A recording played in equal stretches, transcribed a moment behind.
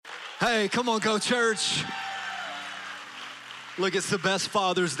Hey, come on, Go Church. Look, it's the best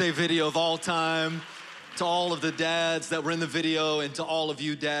Father's Day video of all time. To all of the dads that were in the video and to all of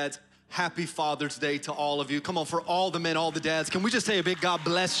you dads, happy Father's Day to all of you. Come on, for all the men, all the dads, can we just say a big God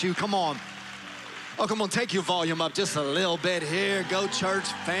bless you? Come on. Oh, come on, take your volume up just a little bit here. Go Church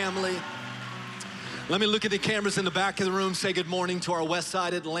family. Let me look at the cameras in the back of the room, say good morning to our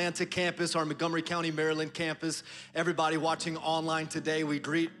Westside Atlanta campus, our Montgomery County, Maryland campus. Everybody watching online today, we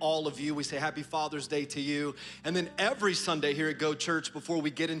greet all of you. We say happy Father's Day to you. And then every Sunday here at Go Church, before we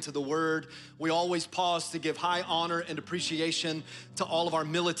get into the word, we always pause to give high honor and appreciation to all of our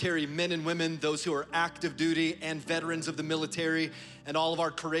military men and women, those who are active duty and veterans of the military, and all of our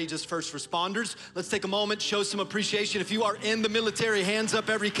courageous first responders. Let's take a moment, show some appreciation. If you are in the military, hands up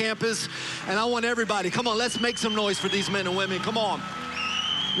every campus. And I want everybody, come on, let's make some noise for these men and women. Come on.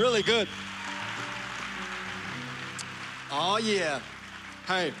 Really good. Oh, yeah.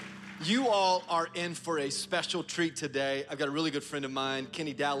 Hey, you all are in for a special treat today. I've got a really good friend of mine,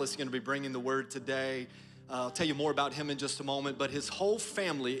 Kenny Dallas, is going to be bringing the word today. I'll tell you more about him in just a moment, but his whole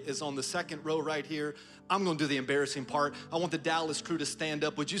family is on the second row right here. I'm gonna do the embarrassing part. I want the Dallas crew to stand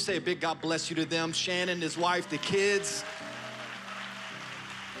up. Would you say a big God bless you to them? Shannon, his wife, the kids.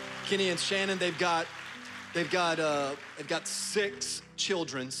 Kenny and Shannon, they've got 6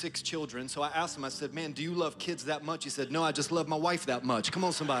 children. So I asked him, I said, man, do you love kids that much? He said, no, I just love my wife that much. Come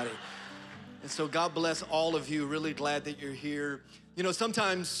on, somebody. And so God bless all of you. Really glad that you're here. You know,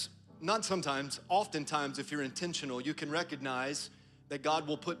 oftentimes, if you're intentional, you can recognize that God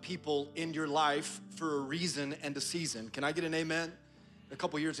will put people in your life for a reason and a season. Can I get an amen? A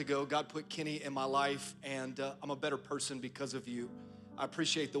couple years ago, God put Kenny in my life, and I'm a better person because of you. I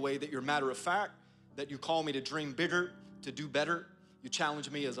appreciate the way that you're matter of fact, that you call me to dream bigger, to do better. You challenge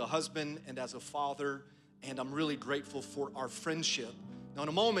me as a husband and as a father, and I'm really grateful for our friendship. Now, in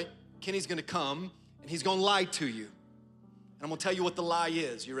a moment, Kenny's gonna come, and he's gonna lie to you. And I'm gonna tell you what the lie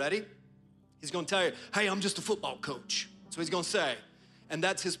is. You ready? He's gonna tell you, hey, I'm just a football coach. That's what he's gonna say. And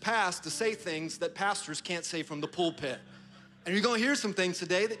that's his past to say things that pastors can't say from the pulpit. And you're gonna hear some things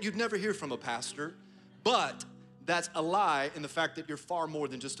today that you'd never hear from a pastor, but that's a lie in the fact that you're far more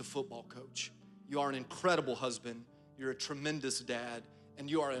than just a football coach. You are an incredible husband, you're a tremendous dad, and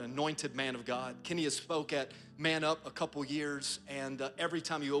you are an anointed man of God. Kenny has spoke at Man Up a couple years, and every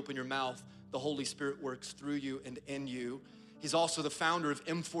time you open your mouth, the Holy Spirit works through you and in you. He's also the founder of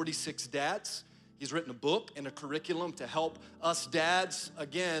M46 Dads. He's written a book and a curriculum to help us dads,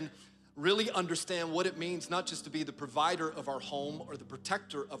 again, really understand what it means not just to be the provider of our home or the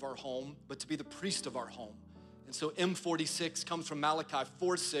protector of our home, but to be the priest of our home. And so M46 comes from Malachi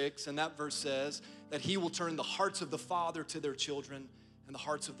 4:6, and that verse says that he will turn the hearts of the father to their children and the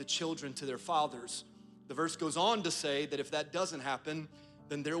hearts of the children to their fathers. The verse goes on to say that if that doesn't happen,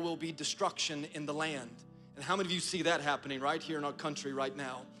 then there will be destruction in the land. And how many of you see that happening right here in our country right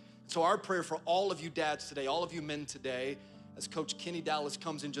now? So our prayer for all of you dads today, all of you men today, as Coach Kenny Dallas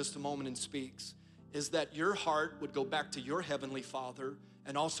comes in just a moment and speaks, is that your heart would go back to your Heavenly Father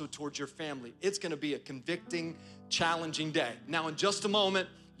and also towards your family. It's gonna be a convicting, challenging day. Now in just a moment,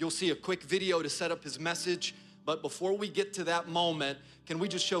 you'll see a quick video to set up his message, but before we get to that moment, can we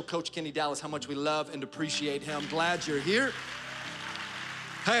just show Coach Kenny Dallas how much we love and appreciate him? Glad you're here.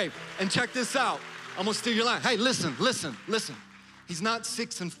 Hey, and check this out. I'm gonna steal your line. Hey, listen. He's not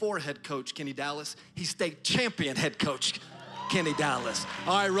 6-4 head coach, Kenny Dallas. He's state champion head coach, Kenny Dallas.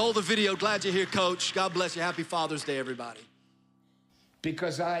 All right, roll the video. Glad you're here, Coach. God bless you. Happy Father's Day, everybody.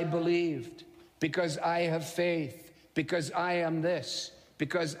 Because I believed, because I have faith, because I am this,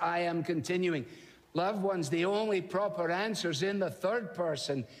 because I am continuing. Loved ones, the only proper answer's in the third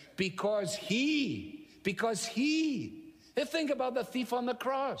person, because he. Think about the thief on the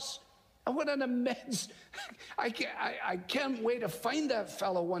cross. And what an immense, I can't wait to find that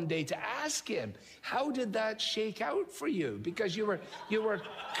fellow one day to ask him, how did that shake out for you? Because you were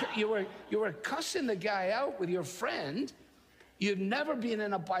cussing the guy out with your friend. You've never been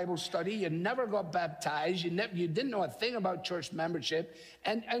in a Bible study. You never got baptized. You didn't know a thing about church membership.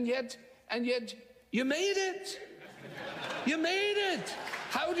 And yet you made it. You made it.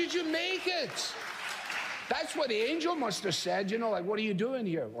 How did you make it? That's what the angel must have said, like, what are you doing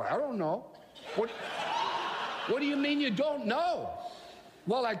here? Well, I don't know. What do you mean you don't know?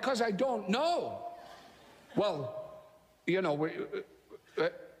 Well, because I don't know. Well,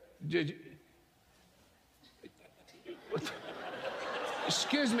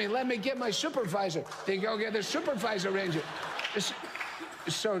 excuse me, let me get my supervisor. They go get the supervisor ranger.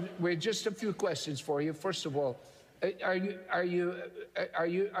 So, wait, just a few questions for you. First of all, Are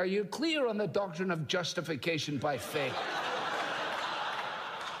you clear on the doctrine of justification by faith?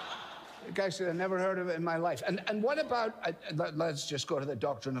 The guy said, I never heard of it in my life. And what about, let's just go to the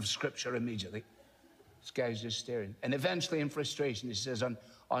doctrine of Scripture immediately. This guy's just staring. And eventually, in frustration, he says,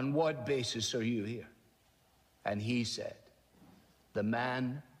 on what basis are you here? And he said, the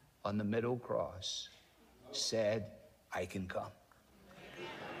man on the middle cross said, I can come.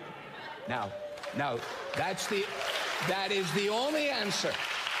 Now, that is the only answer.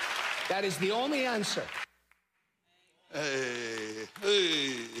 That is the only answer.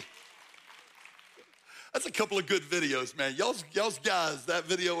 Hey. That's a couple of good videos, man. Y'all's guys, that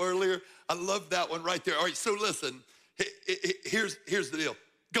video earlier, I love that one right there. All right, so listen, here's the deal.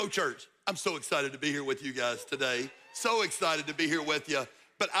 Go Church. I'm so excited to be here with you guys today. So excited to be here with you.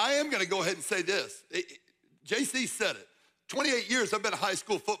 But I am going to go ahead and say this. JC said it. 28 years, I've been a high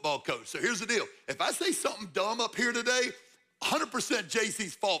school football coach. So here's the deal. If I say something dumb up here today, 100%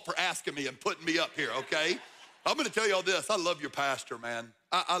 JC's fault for asking me and putting me up here, okay? I'm gonna tell you all this. I love your pastor, man.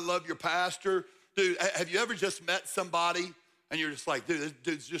 I love your pastor. Dude, have you ever just met somebody and you're just like, dude, this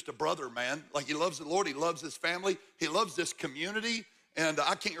dude's just a brother, man. Like he loves the Lord, he loves his family, he loves this community. And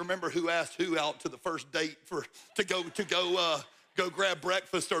I can't remember who asked who out to the first date to go grab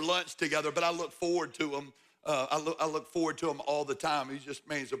breakfast or lunch together, but I look forward to him. I look forward to him all the time.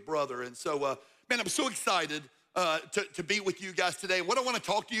 He's a brother. And so, man, I'm so excited to be with you guys today. What I want to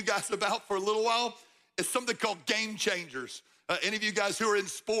talk to you guys about for a little while is something called game changers. Any of you guys who are in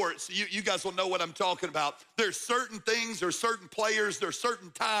sports, you guys will know what I'm talking about. There's certain things, there's certain players, there's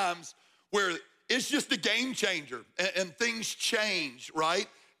certain times where it's just a game changer and things change, right?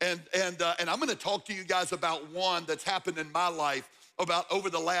 And I'm going to talk to you guys about one that's happened in my life about over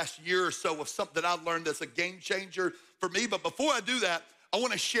the last year or so of something that I learned that's a game changer for me. But before I do that, I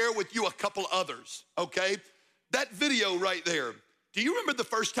want to share with you a couple others, okay? That video right there, do you remember the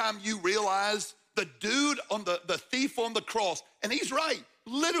first time you realized the dude on the thief on the cross, and he's right,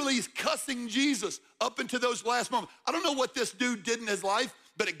 literally he's cussing Jesus up into those last moments. I don't know what this dude did in his life,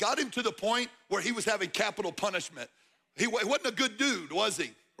 but it got him to the point where he was having capital punishment. He wasn't a good dude, was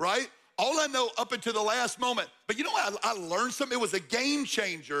he, right? All I know up until the last moment, but you know what, I learned something. It was a game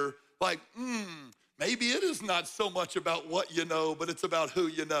changer, like, maybe it is not so much about what you know, but it's about who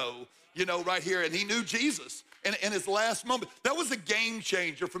you know, right here. And he knew Jesus in his last moment. That was a game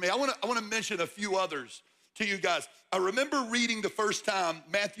changer for me. I want to mention a few others to you guys. I remember reading the first time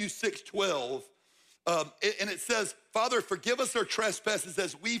Matthew 6:12, and it says, Father, forgive us our trespasses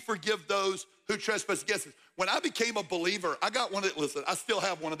as we forgive those who trespass against us. When I became a believer, I got one listen, I still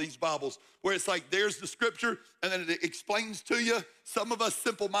have one of these Bibles where it's like, there's the scripture, and then it explains to you. Some of us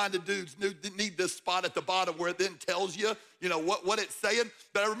simple-minded dudes need this spot at the bottom where it then tells you, what it's saying.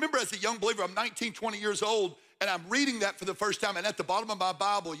 But I remember as a young believer, I'm 19, 20 years old, and I'm reading that for the first time, and at the bottom of my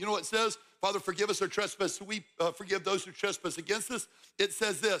Bible, you know what it says? Father, forgive us our trespasses, so we forgive those who trespass against us. It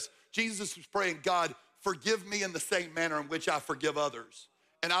says this, Jesus was praying, God, forgive me in the same manner in which I forgive others.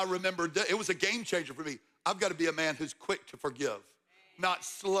 And I remember it was a game changer for me. I've got to be a man who's quick to forgive, not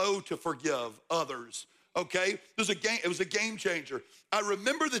slow to forgive others, okay? It was a game changer. I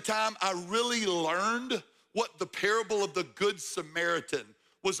remember the time I really learned what the parable of the Good Samaritan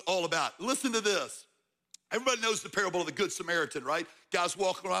was all about. Listen to this. Everybody knows the parable of the Good Samaritan, right? Guys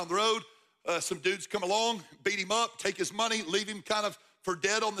walking around the road, some dudes come along, beat him up, take his money, leave him kind of for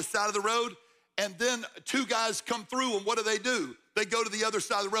dead on the side of the road. And then two guys come through, and what do? They go to the other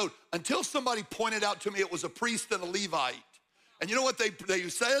side of the road until somebody pointed out to me it was a priest and a Levite. And you know what they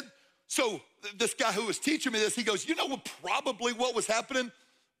said? So this guy who was teaching me this, he goes, probably what was happening?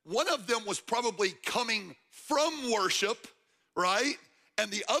 One of them was probably coming from worship, right? And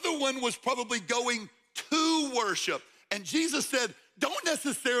the other one was probably going to worship. And Jesus said, don't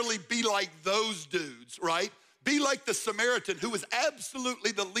necessarily be like those dudes, right? Be like the Samaritan who was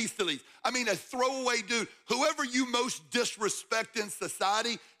absolutely the least of these. I mean, a throwaway dude. Whoever you most disrespect in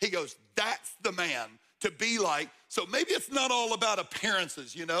society, he goes, that's the man to be like. So maybe it's not all about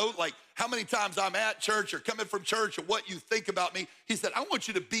appearances, like how many times I'm at church or coming from church or what you think about me. He said, I want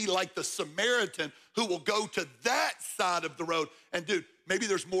you to be like the Samaritan who will go to that side of the road. And dude, maybe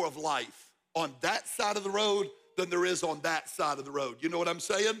there's more of life on that side of the road than there is on that side of the road. You know what I'm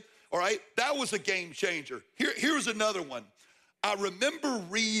saying? All right, that was a game changer. Here's another one. I remember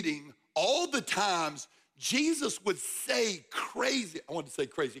reading all the times Jesus would say crazy, I wanted to say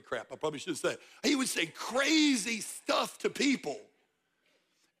crazy crap, I probably should say. He would say crazy stuff to people.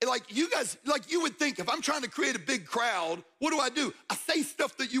 Like you guys, like you would think, if I'm trying to create a big crowd, what do? I say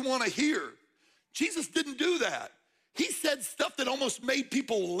stuff that you want to hear. Jesus didn't do that. He said stuff that almost made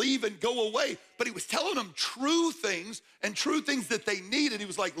people leave and go away, but he was telling them true things and true things that they needed. He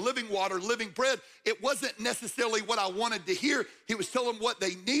was like living water, living bread. It wasn't necessarily what I wanted to hear. He was telling them what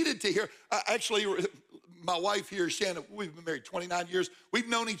they needed to hear. Actually, my wife here, Shannon, we've been married 29 years. We've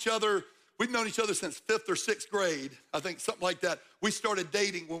known each other since 5th or 6th grade, I think, something like that. We started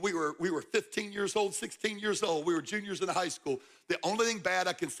dating when we were 15 years old, 16 years old. We were juniors in high school. The only thing bad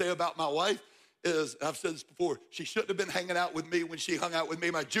I can say about my wife is, I've said this before, she shouldn't have been hanging out with me when she hung out with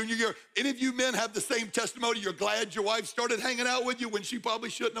me my junior year. Any of you men have the same testimony? You're glad your wife started hanging out with you when she probably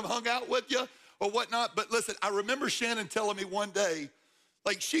shouldn't have hung out with you or whatnot. But listen, I remember Shannon telling me one day,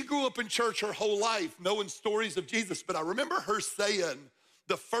 like, she grew up in church her whole life knowing stories of Jesus, but I remember her saying,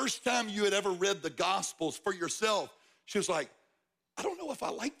 the first time you had ever read the Gospels for yourself, she was like, I don't know if I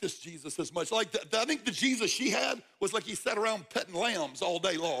like this Jesus as much. Like, I think the Jesus she had was like he sat around petting lambs all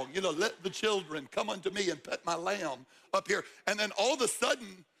day long. You know, let the children come unto me and pet my lamb up here. And then all of a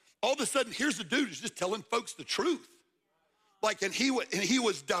sudden, here's a dude who's just telling folks the truth. Like, and he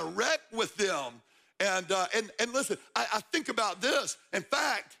was direct with them. And listen, I think about this. In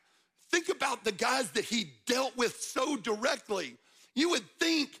fact, think about the guys that he dealt with so directly. You would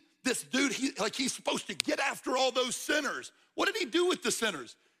think this dude, he's supposed to get after all those sinners. What did he do with the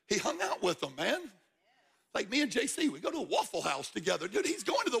sinners? He hung out with them, man. Like me and JC, we go to the Waffle House together. Dude, he's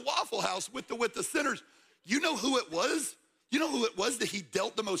going to the Waffle House with the sinners. You know who it was? You know who it was that he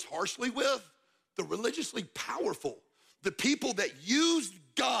dealt the most harshly with? The religiously powerful. The people that used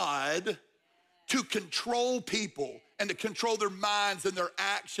God to control people and to control their minds and their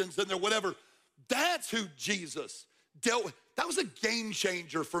actions and their whatever. That's who Jesus dealt with. That was a game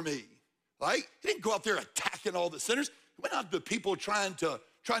changer for me, right? He didn't go out there attacking all the sinners. He went out to people trying to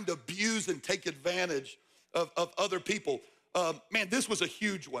abuse and take advantage of other people. Man, this was a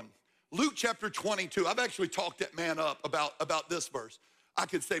huge one. Luke chapter 22, I've actually talked that man up about this verse. I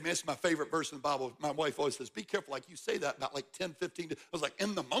could say, man, it's my favorite verse in the Bible. My wife always says, be careful, like you say that about like 10, 15. I was like,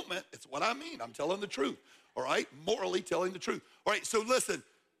 in the moment, it's what I mean. I'm telling the truth, all right? Morally telling the truth. All right, so listen,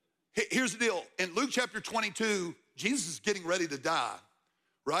 here's the deal. In Luke chapter 22, Jesus is getting ready to die,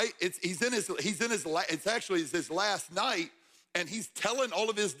 right? It's actually his last night, and he's telling all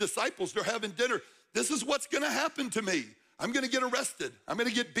of his disciples, they're having dinner, this is what's gonna happen to me. I'm gonna get arrested. I'm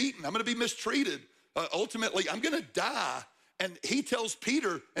gonna get beaten. I'm gonna be mistreated. Ultimately, I'm gonna die. And he tells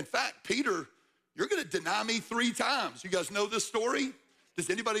Peter, in fact, Peter, you're gonna deny me 3 times. You guys know this story? Does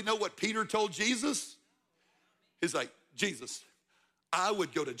anybody know what Peter told Jesus? He's like, Jesus, I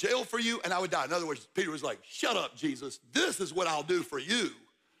would go to jail for you and I would die. In other words, Peter was like, shut up, Jesus. This is what I'll do for you.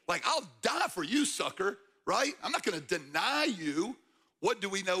 Like, I'll die for you, sucker, right? I'm not gonna deny you. What do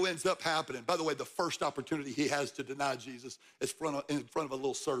we know ends up happening? By the way, the first opportunity he has to deny Jesus is in front of a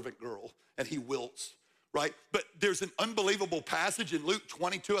little servant girl, and he wilts, right? But there's an unbelievable passage in Luke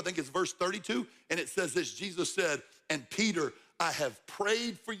 22, I think it's verse 32, and it says this, Jesus said, and Peter, I have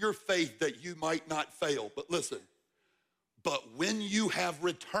prayed for your faith that you might not fail. But listen, but when you have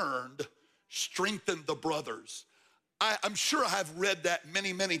returned, strengthen the brothers. I'm sure I have read that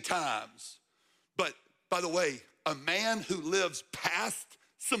many, many times. But by the way, a man who lives past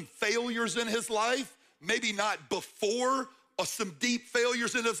some failures in his life, maybe not before or some deep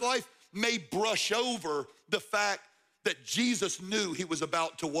failures in his life, may brush over the fact that Jesus knew he was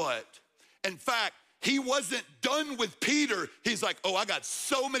about to what? In fact, he wasn't done with Peter. He's like, oh, I got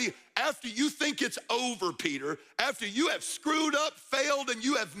so many. After you think it's over, Peter, after you have screwed up, failed, and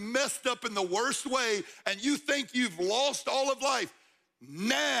you have messed up in the worst way, and you think you've lost all of life,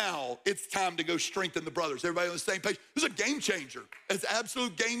 now it's time to go strengthen the brothers. Everybody on the same page? It was a game changer. It's an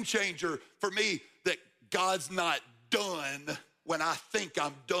absolute game changer for me that God's not done when I think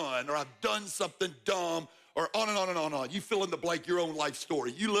I'm done or I've done something dumb or on and on and on and on. You fill in the blank, your own life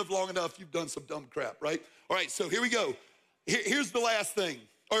story. You live long enough, you've done some dumb crap, right? All right, so here we go. Here's the last thing,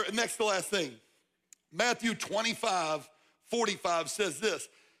 or next to last thing. Matthew 25:45 says this.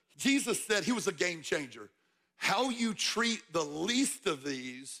 Jesus said he was a game changer. How you treat the least of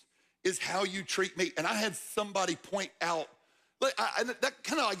these is how you treat me. And I had somebody point out, that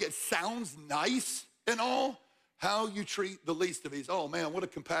kind of like it sounds nice and all, how you treat the least of these. Oh man, what a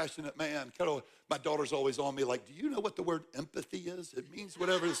compassionate man. Kind of, my daughter's always on me like, do you know what the word empathy is? It means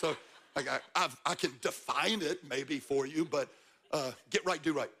whatever. So like I can define it maybe for you, but get right,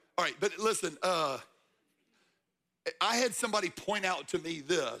 do right. All right, but listen, I had somebody point out to me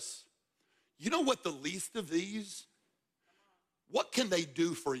this. You know what the least of these, what can they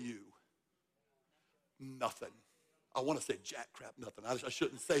do for you? Nothing. I want to say jack crap, nothing. I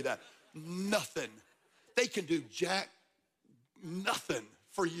shouldn't say that. Nothing. They can do jack nothing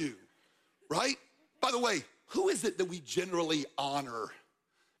for you, right? By the way, who is it that we generally honor?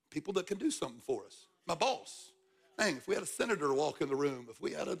 People that can do something for us. My boss. Dang, if we had a senator walk in the room, if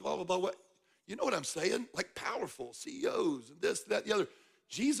we had a blah, blah, blah, what? You know what I'm saying? Like powerful CEOs and this, that, the other.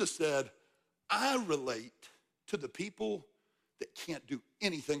 Jesus said, I relate to the people that can't do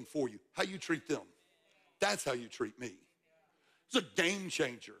anything for you. How you treat them. That's how you treat me. It's a game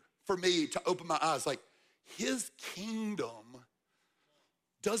changer for me to open my eyes. Like, his kingdom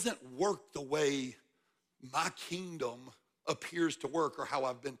doesn't work the way my kingdom appears to work or how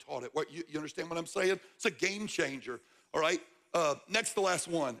I've been taught it. What, you understand what I'm saying? It's a game changer, all right? Next to last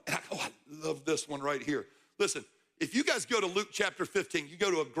one. And I love this one right here. Listen, if you guys go to Luke chapter 15, you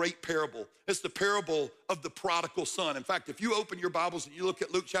go to a great parable. It's the parable of the prodigal son. In fact, if you open your Bibles and you look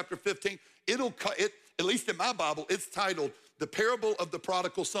at Luke chapter 15, at least in my Bible, it's titled the parable of the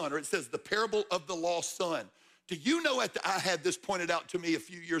prodigal son, or it says the parable of the lost son. Do you know, I had this pointed out to me a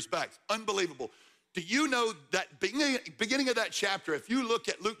few years back. It's unbelievable. Do you know that beginning of that chapter, if you look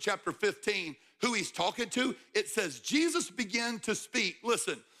at Luke chapter 15, who he's talking to, it says Jesus began to speak,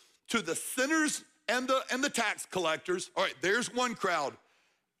 listen, to the sinners and the tax collectors. All right, there's one crowd.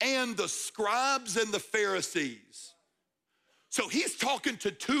 And the scribes and the Pharisees. So he's talking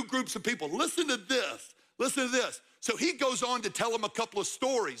to two groups of people. Listen to this. Listen to this. So he goes on to tell them a couple of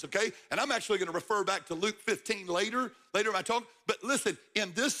stories, okay? And I'm actually gonna refer back to Luke 15 later in my talk. But listen,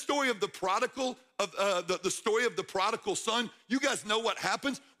 in this story of the prodigal, the story of the prodigal son, you guys know what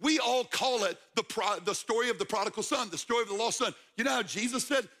happens? We all call it the story of the prodigal son, the story of the lost son. You know how Jesus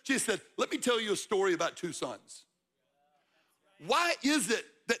said? Jesus said, let me tell you a story about two sons. Why is it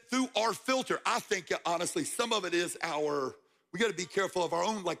that through our filter, I think honestly, some of it is we gotta be careful of our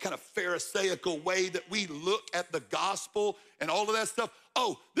own like kind of Pharisaical way that we look at the gospel and all of that stuff.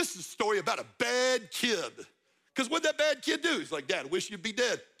 Oh, this is a story about a bad kid. Because what'd that bad kid do? He's like, Dad, I wish you'd be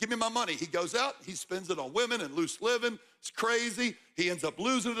dead. Give me my money. He goes out, he spends it on women and loose living. It's crazy. He ends up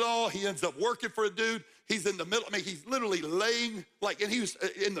losing it all. He ends up working for a dude. He's in the middle, he's literally laying and he was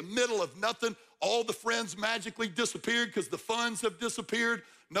in the middle of nothing. All the friends magically disappeared because the funds have disappeared.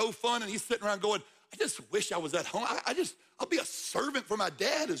 No fun, and he's sitting around going, I just wish I was at home. I'll be a servant for my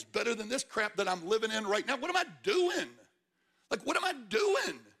dad is better than this crap that I'm living in right now. What am I doing? Like, what am I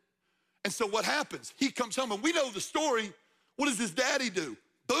doing? And so what happens? He comes home, and we know the story. What does his daddy do?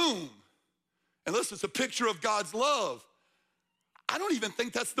 Boom. And listen, it's a picture of God's love. I don't even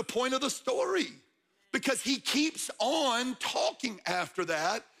think that's the point of the story because he keeps on talking after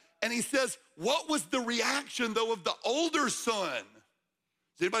that, and he says, what was the reaction, though, of the older son?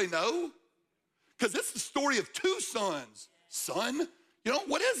 Does anybody know? Because it's the story of two sons. Son, you know,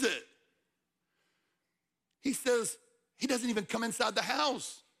 what is it? He says, he doesn't even come inside the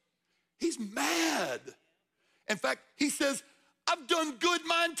house. He's mad. In fact, he says, I've done good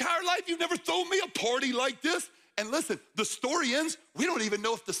my entire life. You've never thrown me a party like this. And listen, the story ends, we don't even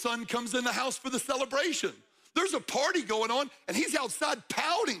know if the son comes in the house for the celebration. There's a party going on, and he's outside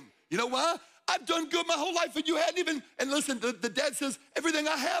pouting. You know why? I've done good my whole life, and you hadn't even, and listen, the dad says, everything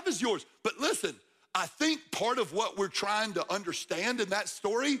I have is yours. But listen, I think part of what we're trying to understand in that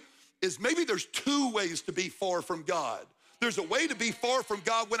story is maybe there's two ways to be far from God. There's a way to be far from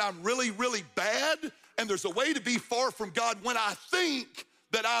God when I'm really, really bad, and there's a way to be far from God when I think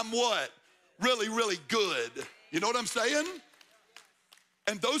that I'm what? Really, really good. You know what I'm saying?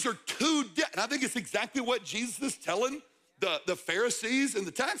 And those are two, and I think it's exactly what Jesus is telling the Pharisees and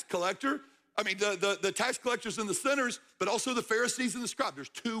the tax collector. I mean, the tax collectors and the sinners, but also the Pharisees and the scribes. There's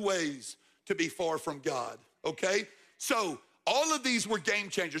two ways to be far from God, okay? So all of these were game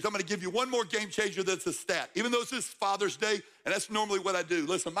changers. I'm gonna give you one more game changer that's a stat. Even though this is Father's Day, and that's normally what I do.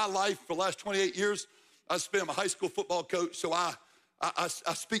 Listen, my life for the last 28 years, I'm a high school football coach, so I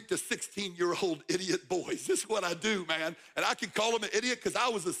speak to 16-year-old idiot boys. This is what I do, man. And I can call them an idiot because I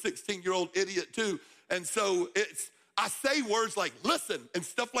was a 16-year-old idiot too. And so I say words like listen and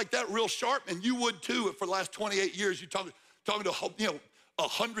stuff like that real sharp, and you would too for the last 28 years. You're talking to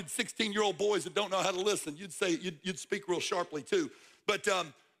 116-year-old boys that don't know how to listen. You'd speak real sharply too. But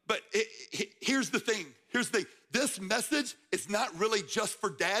here's the thing. This message is not really just for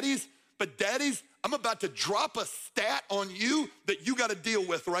daddies, but daddies, I'm about to drop a stat on you that you got to deal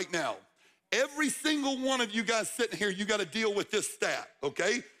with right now. Every single one of you guys sitting here, you got to deal with this stat,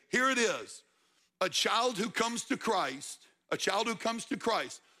 okay? Here it is. A child who comes to Christ,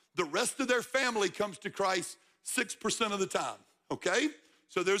 the rest of their family comes to Christ 6% of the time, okay?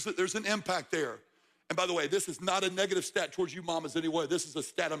 So there's an impact there. And by the way, this is not a negative stat towards you mamas anyway. This is a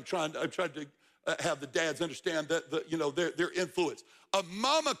stat I'm trying to have the dads understand that their influence. A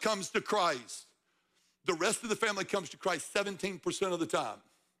mama comes to Christ. The rest of the family comes to Christ 17% of the time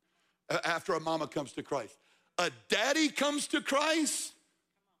after a mama comes to Christ. a daddy comes to Christ,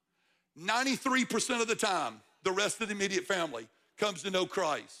 93% of the time, the rest of the immediate family comes to know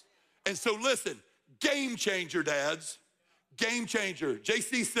Christ. And so listen, game changer, dads, game changer.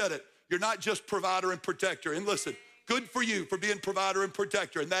 JC said it, you're not just provider and protector. And listen, good for you for being provider and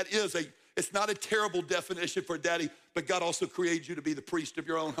protector. And that is it's not a terrible definition for a daddy, but God also created you to be the priest of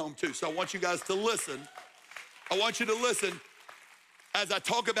your own home too. So I want you guys to listen. I want you to listen as I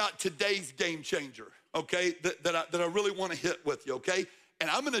talk about today's game changer, okay, that I really want to hit with you, okay? And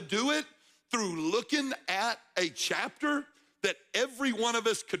I'm gonna do it through looking at a chapter that every one of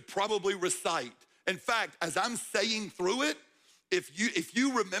us could probably recite. In fact, as I'm saying through it, if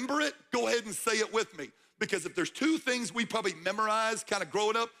you remember it, go ahead and say it with me. Because if there's two things we probably memorized kind of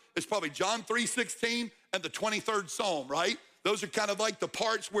growing up, it's probably John 3:16 and the 23rd Psalm, right? Those are kind of like the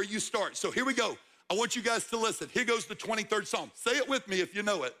parts where you start. So here we go. I want you guys to listen. Here goes the 23rd Psalm. Say it with me if you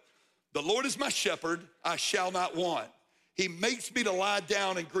know it. The Lord is my shepherd, I shall not want. He makes me to lie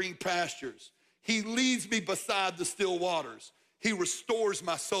down in green pastures. He leads me beside the still waters. He restores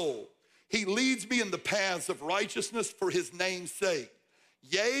my soul. He leads me in the paths of righteousness for his name's sake.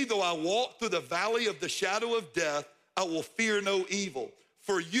 Yea, though I walk through the valley of the shadow of death, I will fear no evil,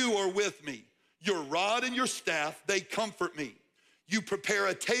 for you are with me. Your rod and your staff, they comfort me. You prepare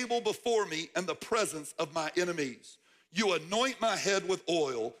a table before me in the presence of my enemies. You anoint my head with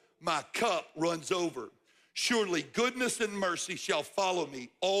oil, my cup runs over. Surely goodness and mercy shall follow me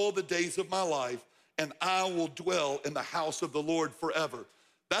all the days of my life, and I will dwell in the house of the Lord forever.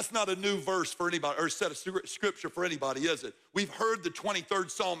 That's not a new verse for anybody or a set of scripture for anybody, is it? We've heard the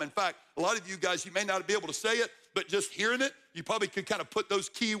 23rd Psalm. In fact, a lot of you guys, you may not be able to say it, but just hearing it, you probably could kind of put those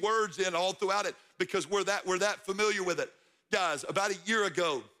key words in all throughout it because we're that familiar with it. Guys, about a year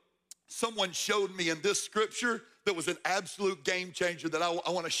ago, someone showed me in this scripture that was an absolute game changer that I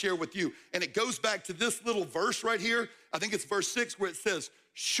want to share with you. And it goes back to this little verse right here. I think it's verse 6 where it says,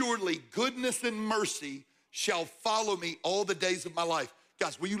 surely goodness and mercy shall follow me all the days of my life.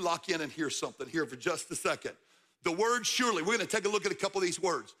 Guys, will you lock in and hear something here for just a second? The word surely, we're gonna take a look at a couple of these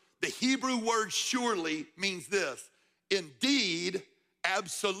words. The Hebrew word surely means this: indeed,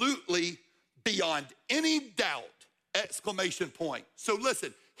 absolutely, beyond any doubt, exclamation point. So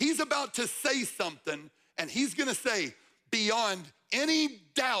listen, he's about to say something and he's gonna say, beyond any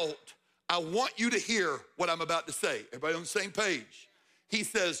doubt, I want you to hear what I'm about to say. Everybody on the same page? He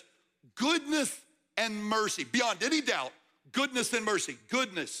says, goodness and mercy, beyond any doubt, goodness and mercy.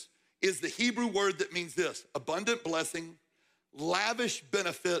 Goodness is the Hebrew word that means this: abundant blessing, lavish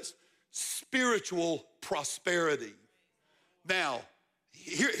benefits, spiritual prosperity. Now,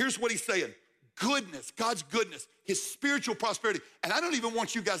 here's what he's saying. Goodness, God's goodness, his spiritual prosperity. And I don't even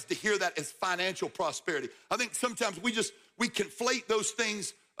want you guys to hear that as financial prosperity. I think sometimes we conflate those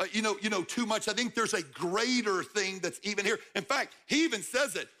things too much. I think there's a greater thing that's even here. In fact, he even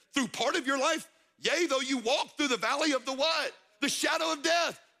says it through part of your life. Yea, though you walk through the valley of the what? The shadow of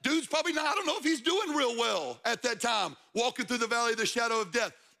death. Dude's probably not, I don't know if he's doing real well at that time, walking through the valley of the shadow of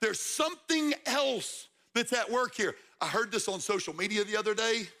death. There's something else that's at work here. I heard this on social media the other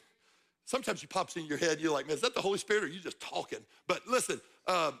day. Sometimes it pops in your head, you're like, man, is that the Holy Spirit or are you just talking? But listen,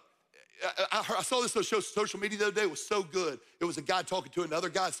 I saw this on social media the other day. It was so good. It was a guy talking to another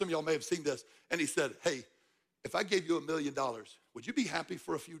guy. Some of y'all may have seen this. And he said, hey, if I gave you $1 million, would you be happy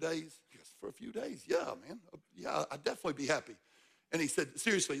for a few days? He goes, for a few days? Yeah, man. Yeah, I'd definitely be happy. And he said,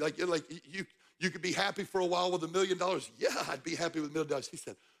 seriously, like you could be happy for a while with $1 million? Yeah, I'd be happy with $1 million. He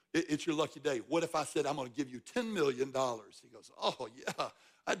said, it's your lucky day. What if I said, I'm gonna give you $10 million? He goes, oh yeah,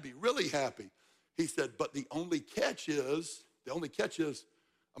 I'd be really happy. He said, but the only catch is, I'm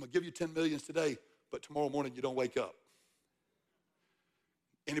gonna give you 10 million today, but tomorrow morning you don't wake up.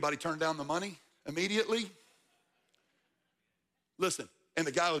 Anybody turn down the money immediately? Listen, and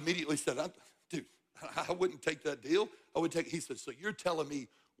the guy immediately said, dude, I wouldn't take that deal. He said, so you're telling me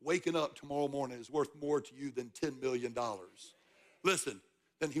waking up tomorrow morning is worth more to you than $10 million? Listen,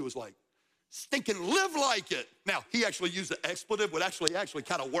 then he was like, stinking live like it. Now, he actually used an expletive, which actually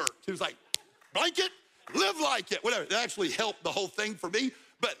kind of worked. He was like, blanket, live like it, whatever. It actually helped the whole thing for me.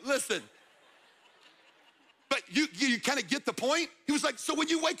 But listen, but you kind of get the point? He was like, so when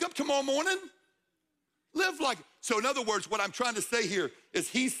you wake up tomorrow morning, live like it. So in other words, what I'm trying to say here is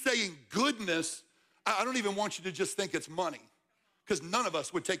he's saying goodness. I don't even want you to just think it's money, because none of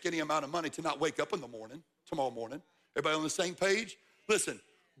us would take any amount of money to not wake up in the morning, tomorrow morning. Everybody on the same page? Listen,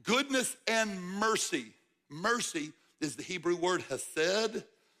 goodness and mercy. Mercy is the Hebrew word hesed,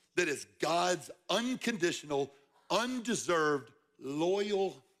 that is God's unconditional, undeserved,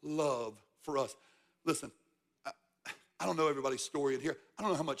 loyal love for us. Listen, I don't know everybody's story in here. I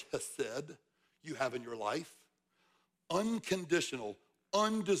don't know how much hesed you have in your life. unconditional,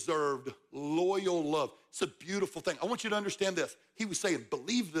 undeserved, loyal love. It's a beautiful thing. I want you to understand this. He was saying,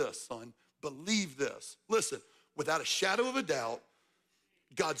 believe this, son, believe this. Listen, without a shadow of a doubt,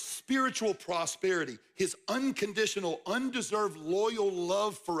 God's spiritual prosperity, his unconditional, undeserved, loyal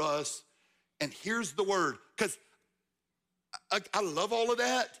love for us. And here's the word, because I love all of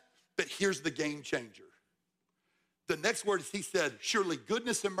that, but here's the game changer. The next word is he said, surely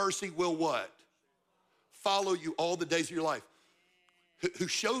goodness and mercy will what? Follow you all the days of your life. Who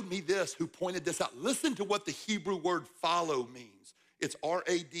showed me this, who pointed this out. Listen to what the Hebrew word follow means. It's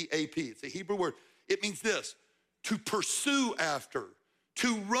R-A-D-A-P. It's a Hebrew word. It means this, to pursue after,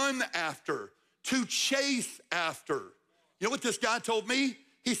 to run after, to chase after. You know what this guy told me?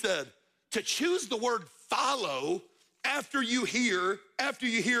 He said, to choose the word follow after you hear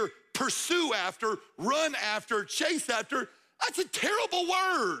pursue after, run after, chase after, that's a terrible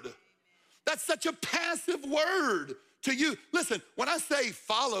word. That's such a passive word to you. Listen, when I say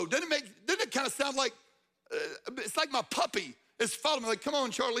follow, doesn't it kind of sound like, it's like my puppy is following me, like, come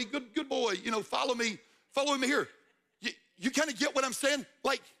on, Charlie, good boy, follow me here. You kind of get what I'm saying?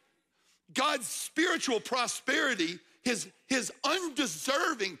 Like God's spiritual prosperity, his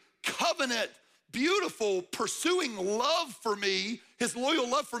undeserving covenant, beautiful, pursuing love for me, his loyal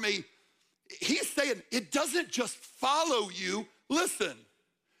love for me, he's saying it doesn't just follow you. Listen,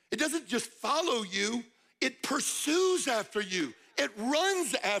 it doesn't just follow you, it pursues after you. It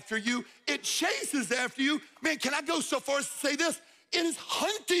runs after you. It chases after you. Man, can I go so far as to say this? It is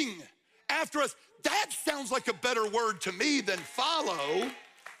hunting after us. That sounds like a better word to me than follow.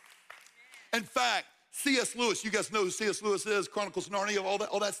 In fact, C.S. Lewis, you guys know who C.S. Lewis is, Chronicles of Narnia,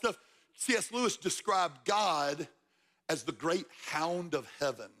 all that stuff. C.S. Lewis described God as the great hound of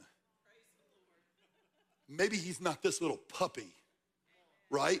heaven. Maybe he's not this little puppy,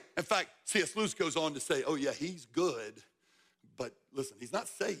 right? In fact, C.S. Lewis goes on to say, oh yeah, he's good, but listen, he's not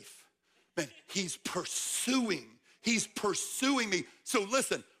safe. Man, he's pursuing me. So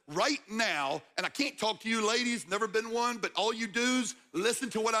listen, right now, and I can't talk to you ladies, never been one, but all you dudes, listen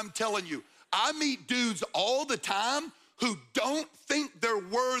to what I'm telling you. I meet dudes all the time who don't think they're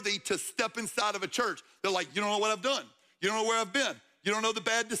worthy to step inside of a church. They're like, you don't know what I've done. You don't know where I've been. You don't know the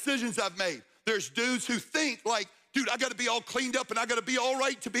bad decisions I've made. There's dudes who think like, dude, I gotta be all cleaned up and I gotta be all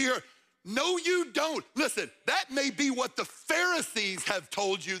right to be here. No, you don't. Listen, that may be what the Pharisees have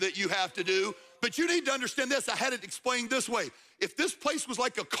told you that you have to do, but you need to understand this. I had it explained this way. If this place was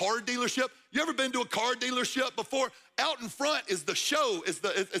like a car dealership, you ever been to a car dealership before? Out in front is the show, it's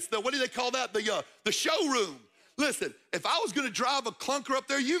the what do they call that? The showroom. Listen, if I was gonna drive a clunker up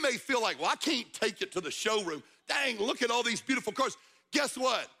there, you may feel like, well, I can't take it to the showroom. Dang, look at all these beautiful cars. Guess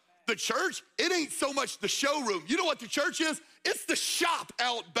what? The church, it ain't so much the showroom. You know what the church is? It's the shop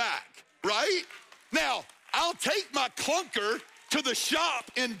out back, right? Now, I'll take my clunker to the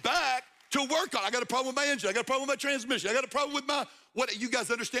shop in back to work on. I got a problem with my engine. I got a problem with my transmission. I got a problem with what you guys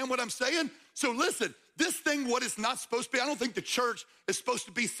understand what I'm saying? So listen, this thing, what it's not supposed to be, I don't think the church is supposed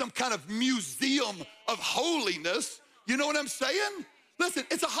to be some kind of museum of holiness. You know what I'm saying? Listen,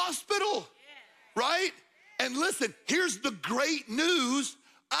 it's a hospital, right? And listen, here's the great news.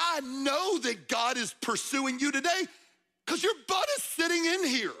 I know that God is pursuing you today because your butt is sitting in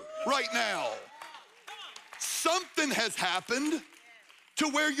here right now. Something has happened to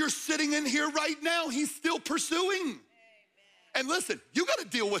where you're sitting in here right now. He's still pursuing. And listen, you got to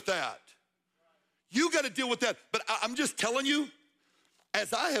deal with that. You got to deal with that. But I'm just telling you,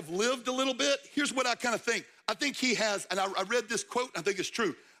 as I have lived a little bit, here's what I kind of think. I think he has, and I read this quote, and I think it's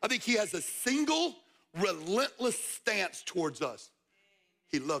true. I think he has a single, relentless stance towards us.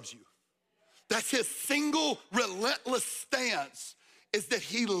 He loves you. That's his single, relentless stance, is that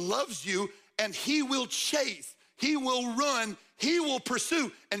he loves you and he will chase, he will run, he will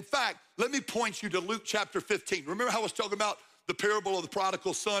pursue. In fact, let me point you to Luke chapter 15. Remember how I was talking about the parable of the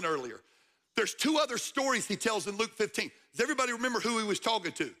prodigal son earlier? There's two other stories he tells in Luke 15. Does everybody remember who he was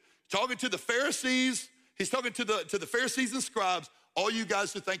talking to? Talking to the Pharisees. He's talking to the Pharisees and scribes. All you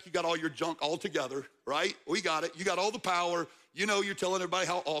guys who think you got all your junk all together, right? We got it. You got all the power. You know you're telling everybody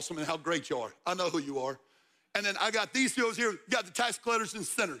how awesome and how great you are. I know who you are. And then I got these dudes here. You got the tax collectors and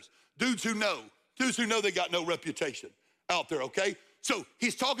sinners. Dudes who know they got no reputation out there, okay? So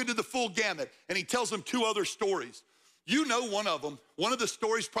he's talking to the full gamut, and he tells them two other stories. You know one of them. One of the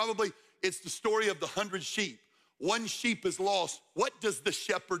stories probably, it's the story of the 100 sheep. One sheep is lost. What does the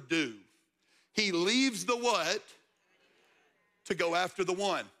shepherd do? He leaves the what to go after the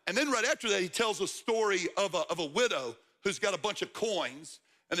one. And then right after that, he tells a story of a widow who's got a bunch of coins,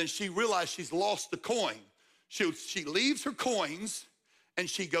 and then she realized she's lost the coin. She leaves her coins, and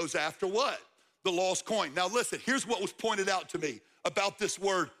she goes after what? the lost coin. Now listen, here's what was pointed out to me about this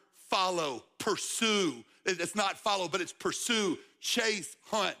word follow, pursue. It's not follow, but it's pursue, chase,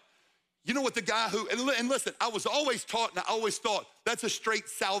 hunt. You know what the guy who, and listen, I was always taught and I always thought that's a straight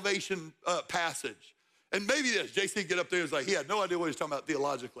salvation passage. And maybe it is. JC get up there and was like, he had no idea what he was talking about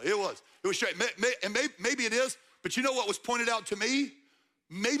theologically. It was straight. And maybe it is, but you know what was pointed out to me?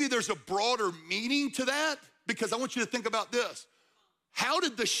 Maybe there's a broader meaning to that, because I want you to think about this. How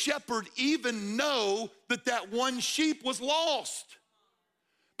did the shepherd even know that that one sheep was lost?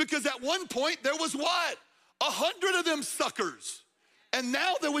 Because at one point there was what? 100 of them suckers. And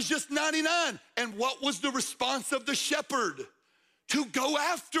now there was just 99. And what was the response of the shepherd? To go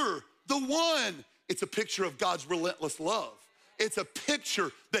after the one. It's a picture of God's relentless love. It's a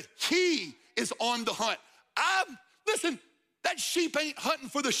picture that he is on the hunt. Listen, that sheep ain't hunting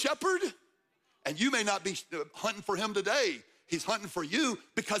for the shepherd. And you may not be hunting for him today. He's hunting for you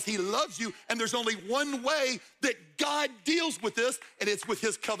because he loves you. And there's only one way that God deals with this, and it's with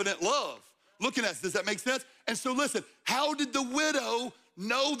his covenant love. Looking at this, does that make sense? And so listen, how did the widow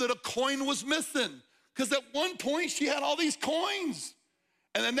know that a coin was missing? Because at one point she had all these coins,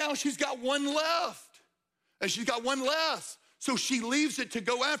 and then now she's got one left, and she's got one less. So she leaves it to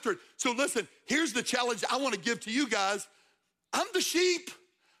go after it. So listen, here's the challenge I want to give to you guys. I'm the sheep,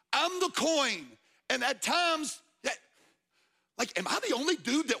 I'm the coin. And at times, like, am I the only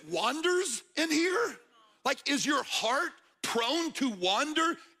dude that wanders in here? Like, is your heart prone to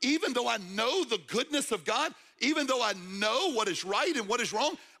wander even though I know the goodness of God, even though I know what is right and what is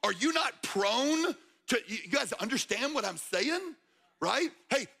wrong? Are you not prone to, you guys understand what I'm saying, right?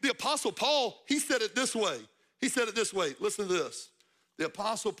 Hey, the Apostle Paul, he said it this way. He said it this way. Listen to this. The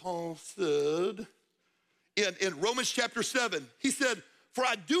Apostle Paul said in Romans chapter 7, he said, for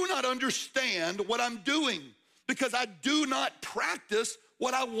I do not understand what I'm doing, because I do not practice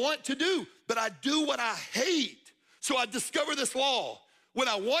what I want to do, but I do what I hate. So I discover this law. When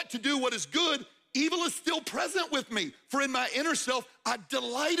I want to do what is good, evil is still present with me. For in my inner self, I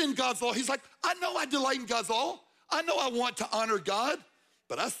delight in God's law. He's like, I know I delight in God's law. I know I want to honor God,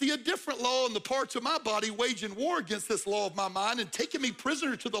 but I see a different law in the parts of my body waging war against this law of my mind and taking me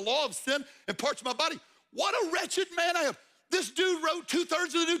prisoner to the law of sin and parts of my body. What a wretched man I am. This dude wrote 2/3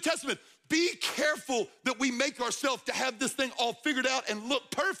 of the New Testament. Be careful that we make ourselves to have this thing all figured out and look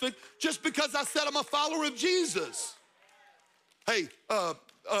perfect just because I said I'm a follower of Jesus. Hey,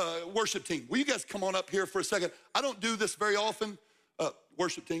 worship team, will you guys come on up here for a second? I don't do this very often.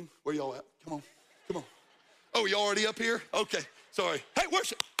 Worship team, where y'all at? Come on, come on. Oh, you already up here? Okay, sorry. Hey,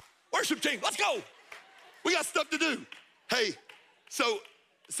 worship team, let's go. We got stuff to do. Hey, so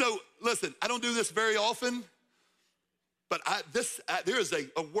listen, I don't do this very often. But there is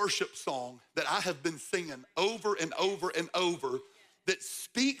a worship song that I have been singing over and over and over that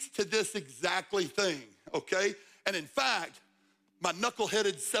speaks to this exactly thing, okay? And in fact, my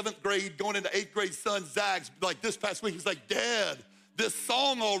knuckleheaded 7th grade going into 8th grade son, Zags, like this past week, he's like, Dad, this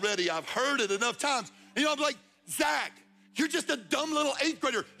song already, I've heard it enough times. And, I'm like, Zach, you're just a dumb little 8th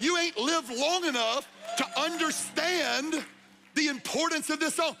grader. You ain't lived long enough to understand the importance of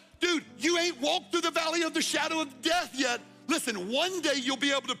this song. Dude, you ain't walked through the valley of the shadow of death yet. Listen, one day you'll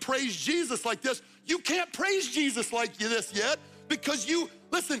be able to praise Jesus like this. You can't praise Jesus like this yet because you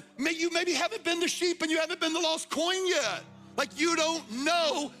maybe haven't been the sheep and you haven't been the lost coin yet. Like, you don't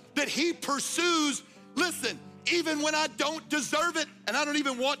know that he pursues, listen, even when I don't deserve it and I don't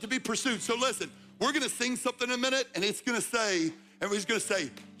even want to be pursued. So listen, we're gonna sing something in a minute and he's gonna say,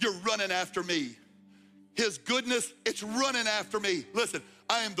 you're running after me. His goodness, it's running after me. Listen,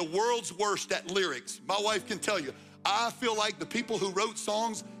 I am the world's worst at lyrics. My wife can tell you. I feel like the people who wrote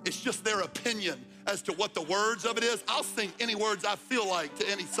songs, it's just their opinion as to what the words of it is. I'll sing any words I feel like to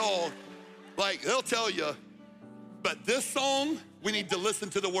any song. Like, they'll tell you. But this song, we need to listen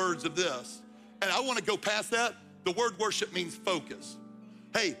to the words of this. And I want to go past that. The word worship means focus.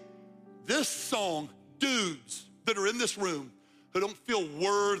 Hey, this song, dudes that are in this room who don't feel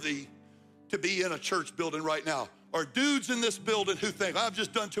worthy to be in a church building right now, or dudes in this building who think, I've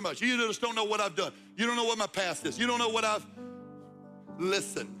just done too much. You just don't know what I've done. You don't know what my past is. You don't know what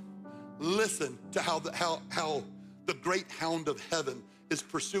Listen to how the great hound of heaven is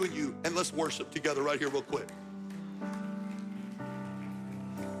pursuing you. And let's worship together right here real quick.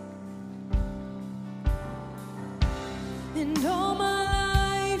 And all my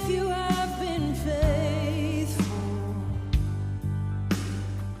life you have been faithful.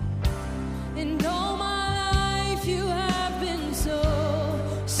 And all my you have been so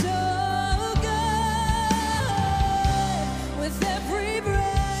good. With every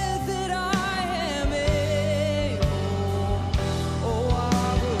breath that I am able, oh,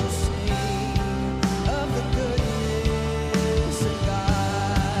 I will sing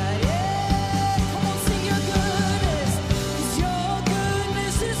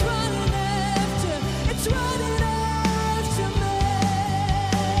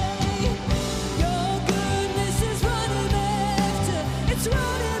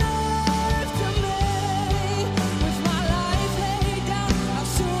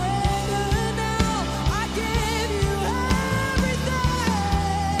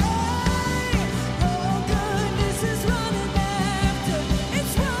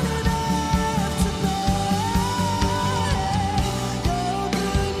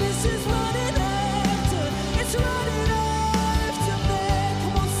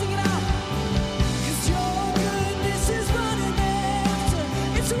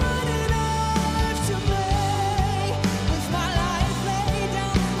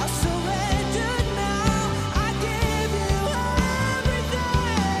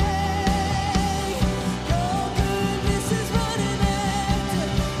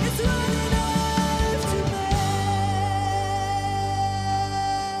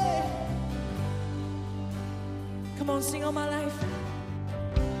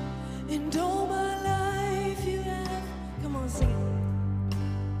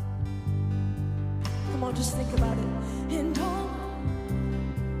on, just think about it. And all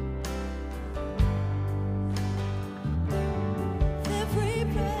every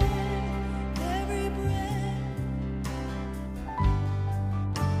breath,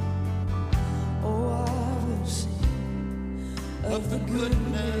 oh, I will sing of the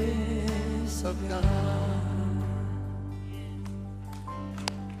goodness of God.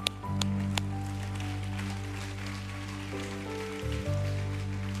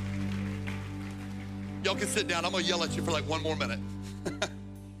 Y'all can sit down. I'm going to yell at you for like one more minute.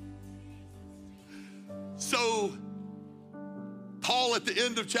 So, Paul at the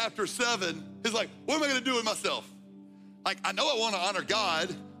end of chapter 7 is like, what am I going to do with myself? Like, I know I want to honor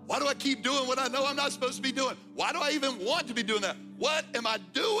God. Why do I keep doing what I know I'm not supposed to be doing? Why do I even want to be doing that? What am I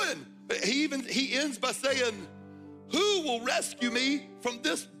doing? He ends by saying, who will rescue me from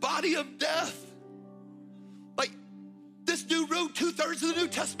this body of death? Like, this dude wrote 2/3 of the New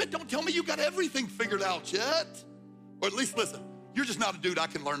Testament. Don't tell me you got everything figured out yet. Or at least listen, you're just not a dude I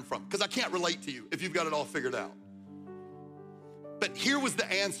can learn from, because I can't relate to you if you've got it all figured out. But here was the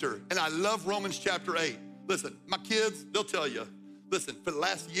answer, and I love Romans chapter 8. Listen, my kids, they'll tell you, listen, for the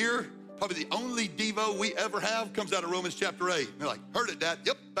last year, probably the only Devo we ever have comes out of Romans chapter 8. And they're like, heard it, Dad?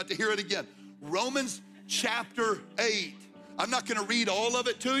 Yep, about to hear it again. Romans chapter 8. I'm not gonna read all of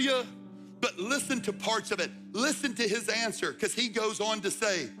it to you, but listen to parts of it. Listen to his answer, because he goes on to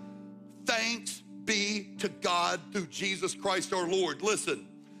say, thanks be to God through Jesus Christ our Lord. Listen,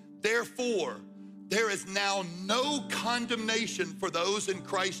 therefore, there is now no condemnation for those in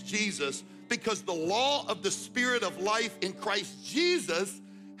Christ Jesus, because the law of the Spirit of life in Christ Jesus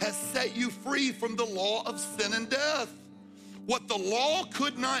has set you free from the law of sin and death. What the law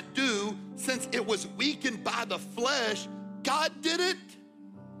could not do, since it was weakened by the flesh, God did it.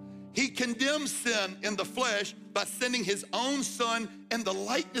 He condemned sin in the flesh by sending his own son in the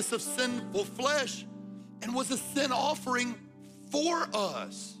likeness of sinful flesh, and was a sin offering for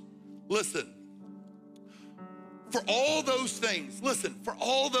us. Listen, for all those things, listen, for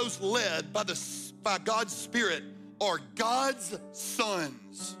all those led by God's Spirit are God's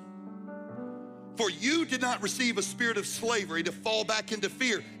sons. For you did not receive a spirit of slavery to fall back into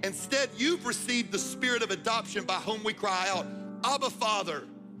fear. Instead, you've received the spirit of adoption, by whom we cry out, Abba, Father.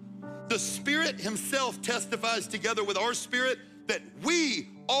 The Spirit himself testifies together with our spirit that we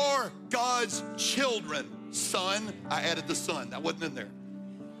are God's children. Son, I added the son, that wasn't in there.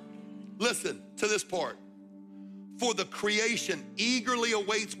 Listen to this part. For the creation eagerly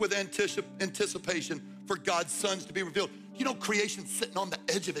awaits with anticipation for God's sons to be revealed. You know, creation's sitting on the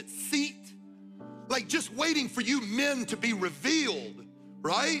edge of its seat, like just waiting for you men to be revealed,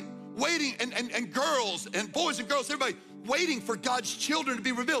 right? Waiting, and girls and boys and girls, everybody waiting for God's children to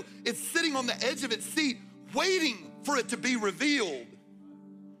be revealed. It's sitting on the edge of its seat, waiting for it to be revealed.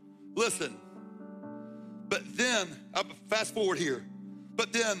 Listen, but then, fast forward here,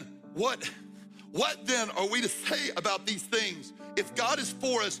 but then what then are we to say about these things? If God is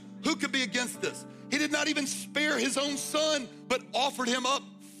for us, who could be against us? He did not even spare his own son, but offered him up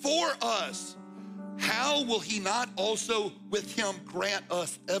for us. How will he not also with him grant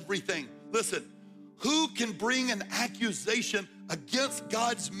us everything? Listen, who can bring an accusation against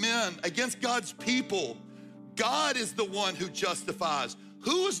God's men, against God's people? God is the one who justifies.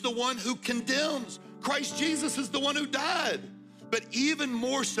 Who is the one who condemns? Christ Jesus is the one who died. But even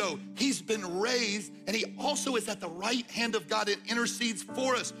more so, he's been raised, and he also is at the right hand of God and intercedes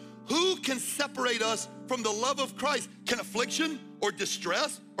for us. Who can separate us from the love of Christ? Can affliction or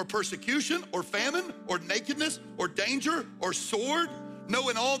distress or persecution or famine or nakedness or danger or sword? No,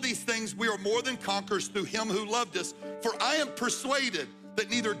 in all these things we are more than conquerors through him who loved us. For I am persuaded that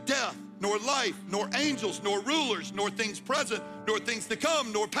neither death, nor life, nor angels, nor rulers, nor things present, nor things to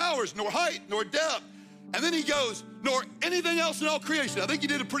come, nor powers, nor height, nor depth. And then he goes, nor anything else in all creation. I think he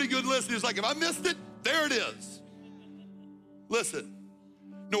did a pretty good list. He was like, if I missed it, there it is. Listen,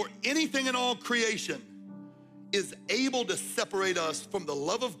 nor anything in all creation is able to separate us from the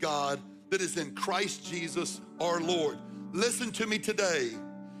love of God that is in Christ Jesus our Lord. Listen to me today.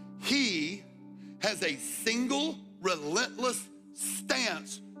 He has a single, relentless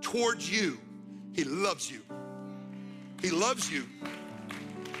stance towards you. He loves you. He loves you.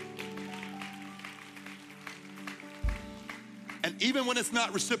 And even when it's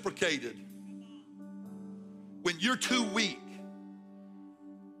not reciprocated, when you're too weak,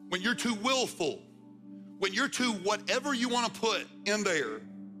 when you're too willful, when you're too whatever you want to put in there,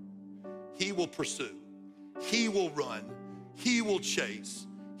 he will pursue, he will run, he will chase,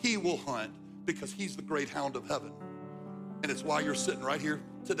 he will hunt, because he's the great hound of heaven. And it's why you're sitting right here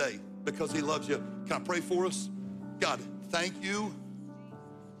today, because he loves you. Can I pray for us? God, thank you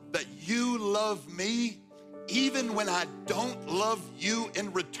that you love me even when I don't love you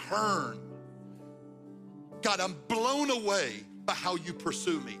in return, God, I'm blown away by how you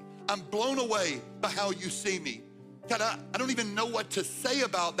pursue me. I'm blown away by how you see me. God, I don't even know what to say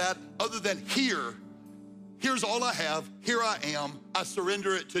about that other than here's all I have, here I am, I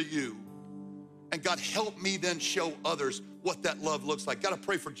surrender it to you. And God, help me then show others what that love looks like. God, I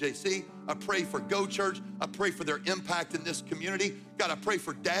pray for JC. I pray for Go Church. I pray for their impact in this community. God, I pray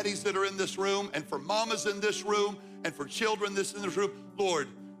for daddies that are in this room and for mamas in this room and for children in this room. Lord,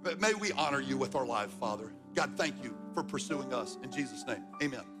 may we honor you with our life, Father. God, thank you for pursuing us. In Jesus' name,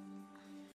 amen.